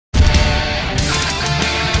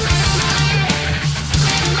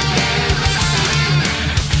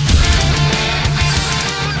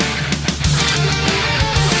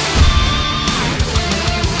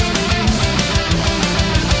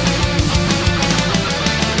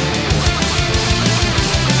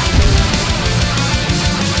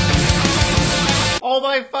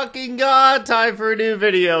fucking god, time for a new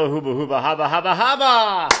video. Hooba hooba haba haba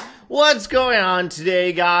haba. What's going on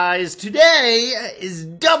today, guys? Today is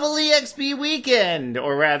double EXP weekend,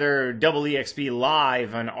 or rather, double EXP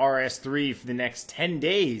live on RS3 for the next 10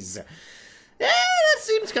 days. That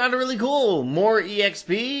seems kind of really cool. More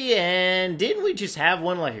EXP, and didn't we just have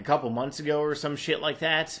one like a couple months ago or some shit like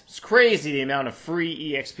that? It's crazy the amount of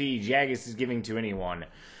free EXP Jagus is giving to anyone.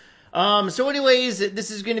 So anyways,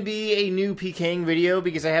 this is going to be a new PKing video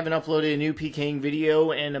because I haven't uploaded a new PKing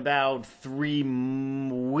video in about 3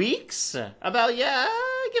 weeks. Give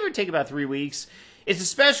or take about 3 weeks. It's a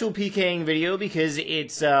special PKing video because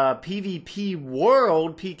it's PvP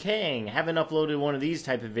World PKing. Haven't uploaded one of these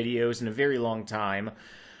type of videos in a very long time.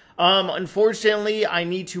 Unfortunately, I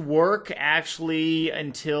need to work actually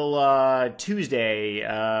until Tuesday.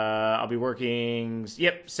 I'll be working,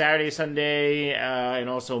 Saturday, Sunday, and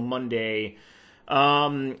also Monday.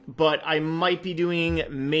 But I might be doing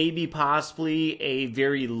maybe possibly a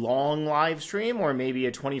very long live stream or maybe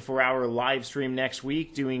a 24-hour live stream next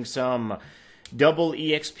week doing some double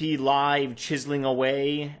EXP live chiseling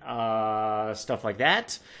away, stuff like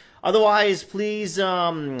that. Otherwise, please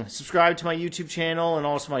subscribe to my YouTube channel and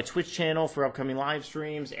also my Twitch channel for upcoming live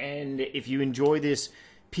streams. And if you enjoy this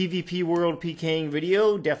PvP World PKing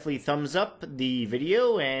video, definitely thumbs up the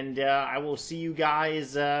video. And I will see you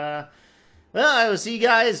guys. I will see you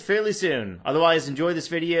guys fairly soon. Otherwise, enjoy this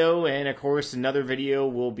video, and of course, another video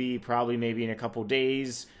will be probably maybe in a couple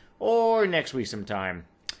days or next week sometime.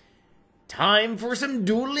 Time for some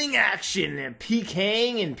dueling action at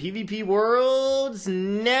PKing and PvP Worlds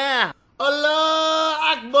now. Allah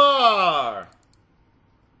Akbar!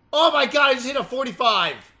 Oh my god, I just hit a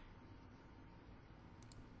 45.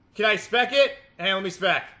 Can I spec it? Hey, let me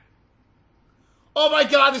spec. Oh my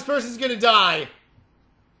god, this person's gonna die.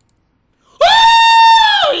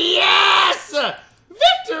 Oh, yes!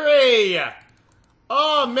 Victory!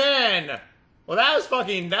 Oh man. Well, that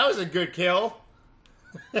was a good kill.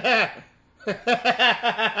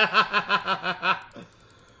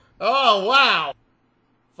 Oh, wow.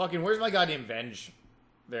 Fucking, where's my goddamn Venge?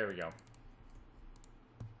 There we go.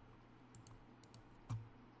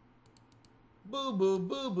 Boo, boo,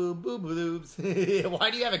 boo, boo, boo, boobs. Why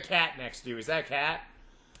do you have a cat next to you? Is that a cat?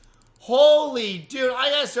 Holy, dude, I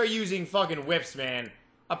gotta start using fucking whips, man.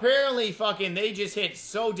 Apparently, fucking, they just hit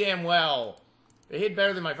so damn well. They hit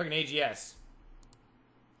better than my fucking AGS.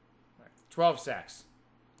 12 secs.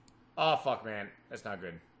 Oh, fuck, man. That's not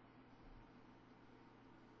good.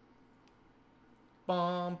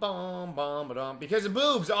 Bum, bum, bum, ba-dum. Because of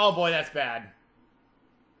boobs. Oh, boy, that's bad.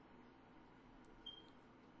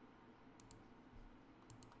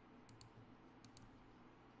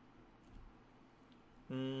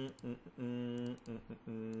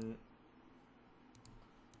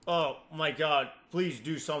 Oh, my God. Please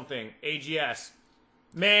do something. AGS.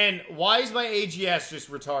 Man, why is my AGS just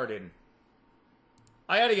retarded?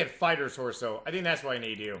 I gotta get Fighter Torso. I think that's what I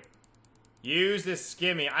need you. Use this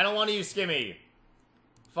Skimmy. I don't want to use Skimmy.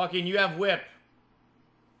 Fucking, you have Whip.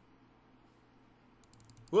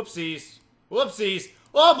 Whoopsies. Whoopsies.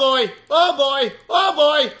 Oh boy. Oh boy. Oh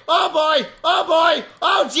boy. Oh boy. Oh boy.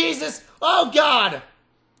 Oh Jesus. Oh God.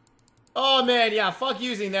 Oh man, yeah, fuck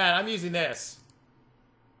using that. I'm using this.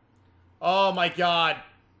 Oh my God.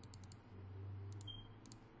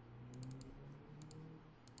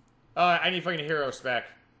 I need fucking hero spec.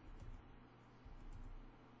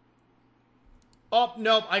 Oh,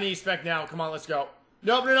 nope, I need spec now. Come on, let's go.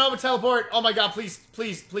 Nope, no, teleport. Oh my god, please,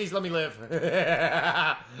 please, please let me live.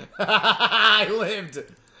 I lived.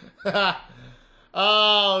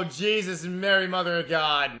 Oh, Jesus, Mary, Mother of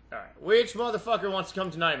God. Alright, which motherfucker wants to come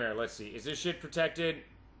to Nightmare? Let's see. Is this shit protected?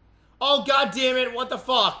 Oh, god damn it, what the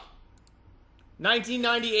fuck?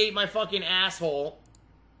 1998, my fucking asshole.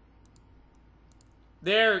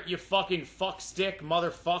 There, you fucking fuckstick,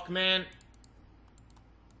 motherfuck, man.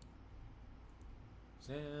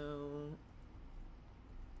 So,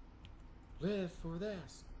 live for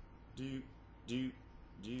this. Do, do,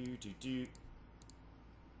 do, do, do.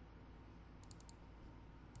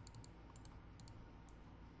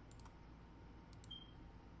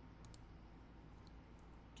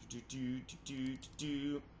 Do, do, do, do,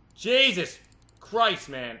 do. Jesus Christ,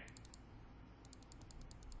 man.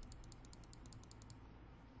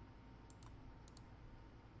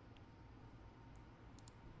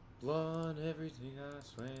 Blood, everything I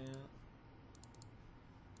swear.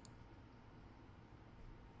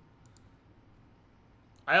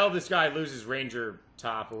 I hope this guy loses Ranger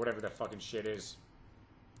top or whatever that fucking shit is.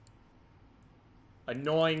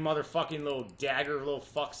 Annoying motherfucking little dagger little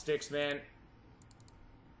fuck sticks, man.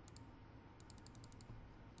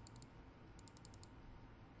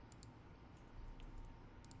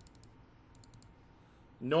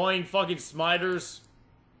 Annoying fucking smiters.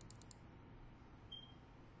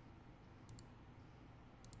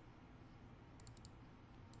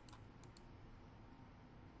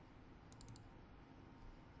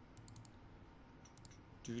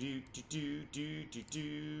 Do do do do do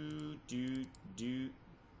do do do.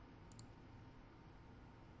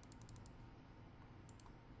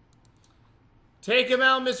 Take him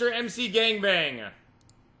out, Mr. MC Gangbang.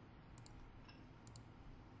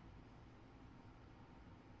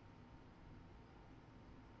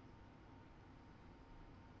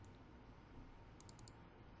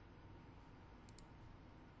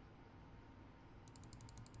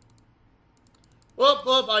 Whoop,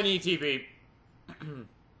 whoop, I need TP.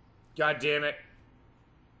 God damn it.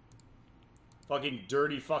 Fucking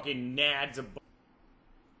dirty fucking nads of...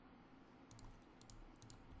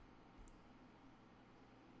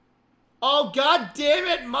 Oh, god damn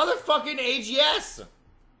it, motherfucking AGS!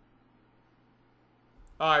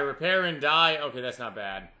 Alright, repair and die. Okay, that's not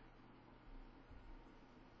bad.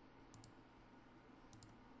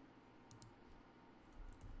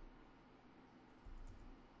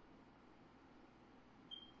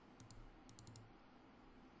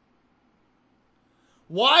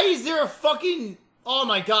 Why is there a fucking... Oh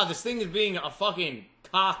my god, this thing is being a fucking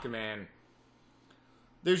cock, man.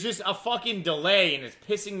 There's just a fucking delay and it's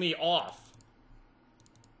pissing me off.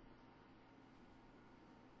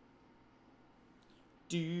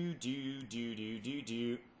 Do, do, do, do, do,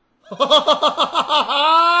 do.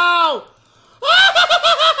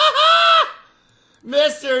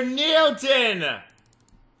 Mr. Newton!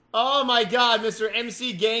 Oh my god, Mr.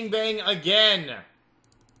 MC Gangbang again.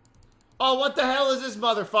 Oh, what the hell is this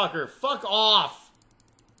motherfucker? Fuck off.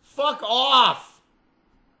 Fuck off.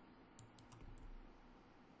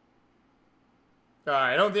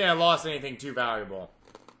 Alright, I don't think I lost anything too valuable.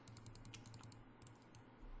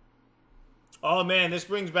 Oh man, this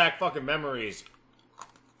brings back fucking memories.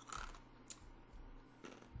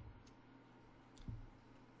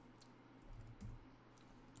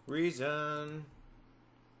 Reason.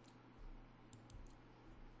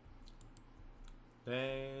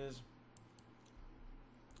 Days.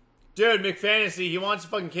 Dude, McFantasy, he wants to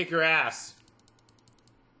fucking kick your ass.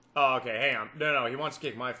 Oh, okay, hang on. No, he wants to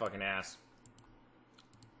kick my fucking ass.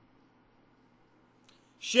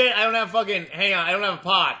 Shit, I don't have fucking... Hang on, I don't have a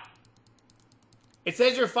pot. It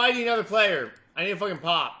says you're fighting another player. I need a fucking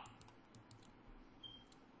pot.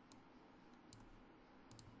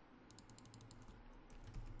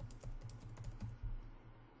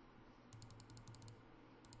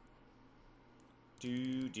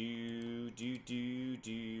 Dude.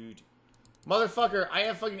 Motherfucker, I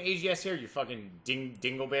have fucking AGS here, you fucking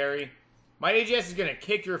dingleberry. My AGS is gonna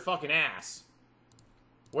kick your fucking ass.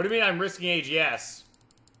 What do you mean I'm risking AGS?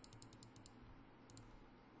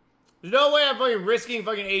 There's no way I'm fucking risking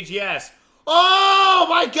fucking AGS. Oh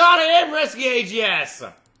my god, I am risking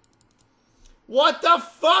AGS! What the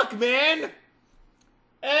fuck, man?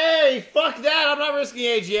 Hey, fuck that, I'm not risking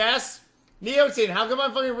AGS. Neotin, how come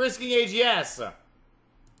I'm fucking risking AGS?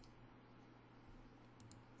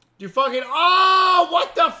 You fucking... Oh,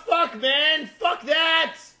 what the fuck, man? Fuck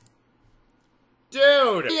that!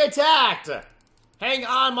 Dude! He attacked! Hang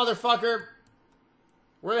on, motherfucker.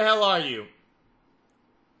 Where the hell are you?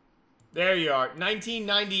 There you are.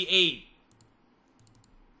 1998.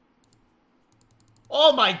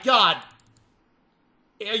 Oh my god!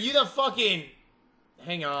 Are you the fucking...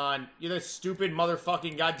 Hang on. You're the stupid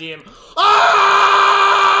motherfucking goddamn... Ah!